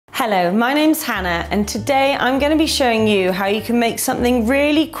Hello, my name's Hannah and today I'm going to be showing you how you can make something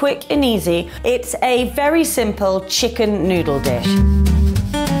really quick and easy. It's a very simple chicken noodle dish.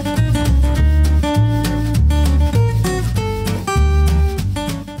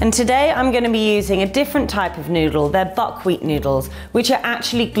 And today I'm going to be using a different type of noodle. They're buckwheat noodles, which are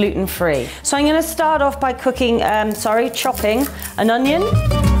actually gluten-free. So I'm going to start off by chopping an onion.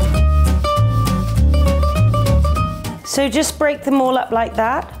 So just break them all up like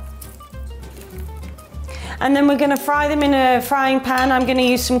that. And then we're going to fry them in a frying pan. I'm going to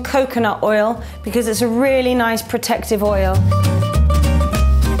use some coconut oil because it's a really nice protective oil.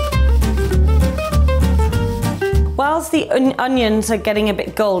 Whilst the onions are getting a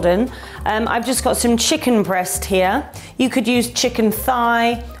bit golden, I've just got some chicken breast here. You could use chicken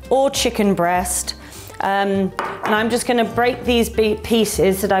thigh or chicken breast. And I'm just going to break these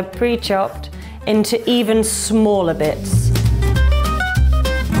pieces that I've pre-chopped into even smaller bits.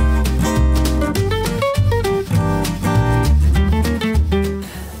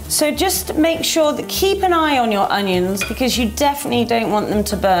 So just make sure that keep an eye on your onions because you definitely don't want them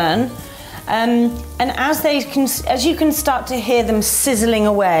to burn. And as you can start to hear them sizzling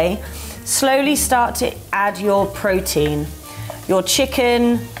away, slowly start to add your protein, your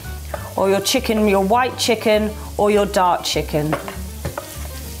chicken, your white chicken, or your dark chicken.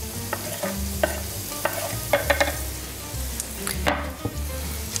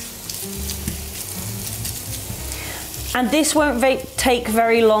 And this won't take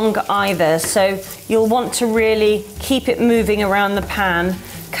very long either, so you'll want to really keep it moving around the pan,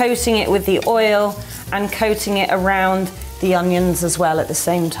 coating it with the oil and coating it around the onions as well at the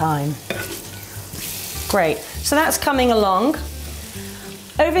same time. Great, so that's coming along.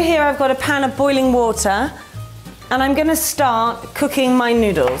 Over here I've got a pan of boiling water and I'm going to start cooking my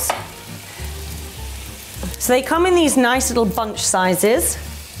noodles. So they come in these nice little bunch sizes.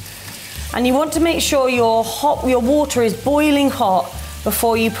 And you want to make sure your water is boiling hot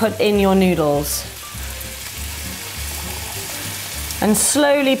before you put in your noodles. And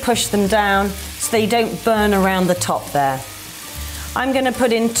slowly push them down so they don't burn around the top there. I'm going to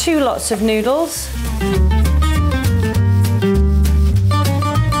put in 2 lots of noodles.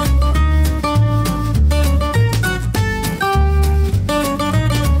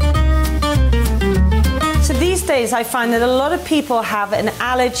 These days I find that a lot of people have an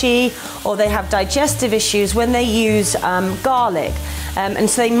allergy or they have digestive issues when they use garlic, and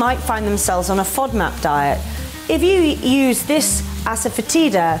so they might find themselves on a FODMAP diet. If you use this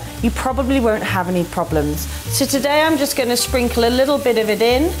asafoetida, you probably won't have any problems. So today I'm just going to sprinkle a little bit of it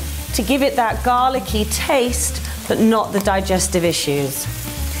in to give it that garlicky taste but not the digestive issues.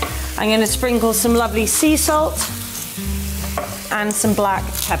 I'm going to sprinkle some lovely sea salt and some black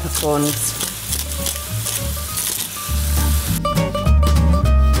peppercorns.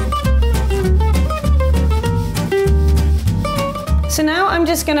 So now I'm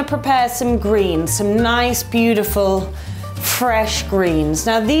just going to prepare some greens, some nice, beautiful, fresh greens.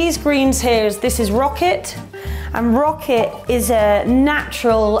 Now these greens here, this is rocket, and rocket is a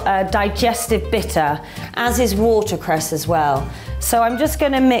natural digestive bitter, as is watercress as well. So I'm just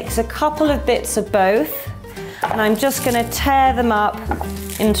going to mix a couple of bits of both, and I'm just going to tear them up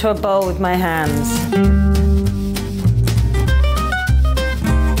into a bowl with my hands.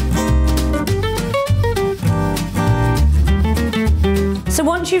 So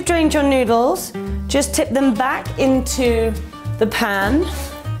once you've drained your noodles, just tip them back into the pan,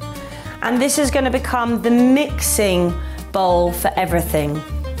 and this is going to become the mixing bowl for everything.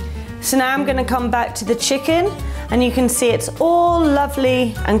 So now I'm going to come back to the chicken, and you can see it's all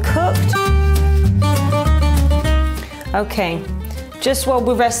lovely and cooked. Okay, just while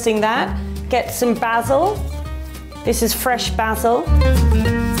we're resting that, get some basil. This is fresh basil.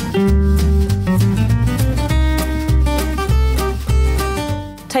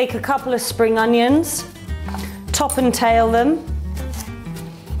 Take a couple of spring onions, top and tail them.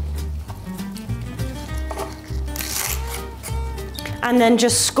 And then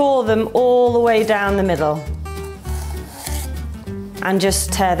just score them all the way down the middle. And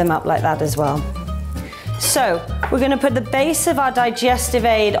just tear them up like that as well. So we're going to put the base of our digestive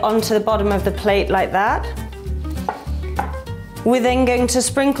aid onto the bottom of the plate like that. We're then going to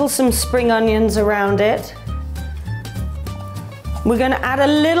sprinkle some spring onions around it. We're going to add a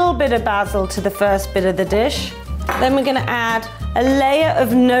little bit of basil to the first bit of the dish. Then we're going to add a layer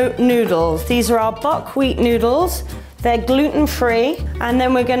of noodles. These are our buckwheat noodles. They're gluten-free. And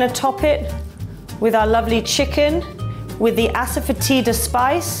then we're going to top it with our lovely chicken, with the asafoetida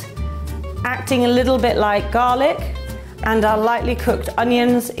spice, acting a little bit like garlic, and our lightly cooked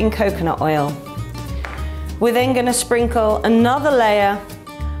onions in coconut oil. We're then going to sprinkle another layer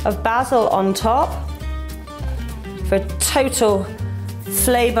of basil on top for total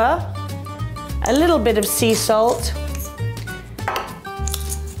flavor, a little bit of sea salt,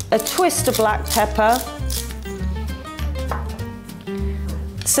 a twist of black pepper.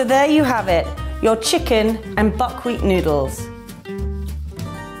 So there you have it, your chicken and buckwheat noodles.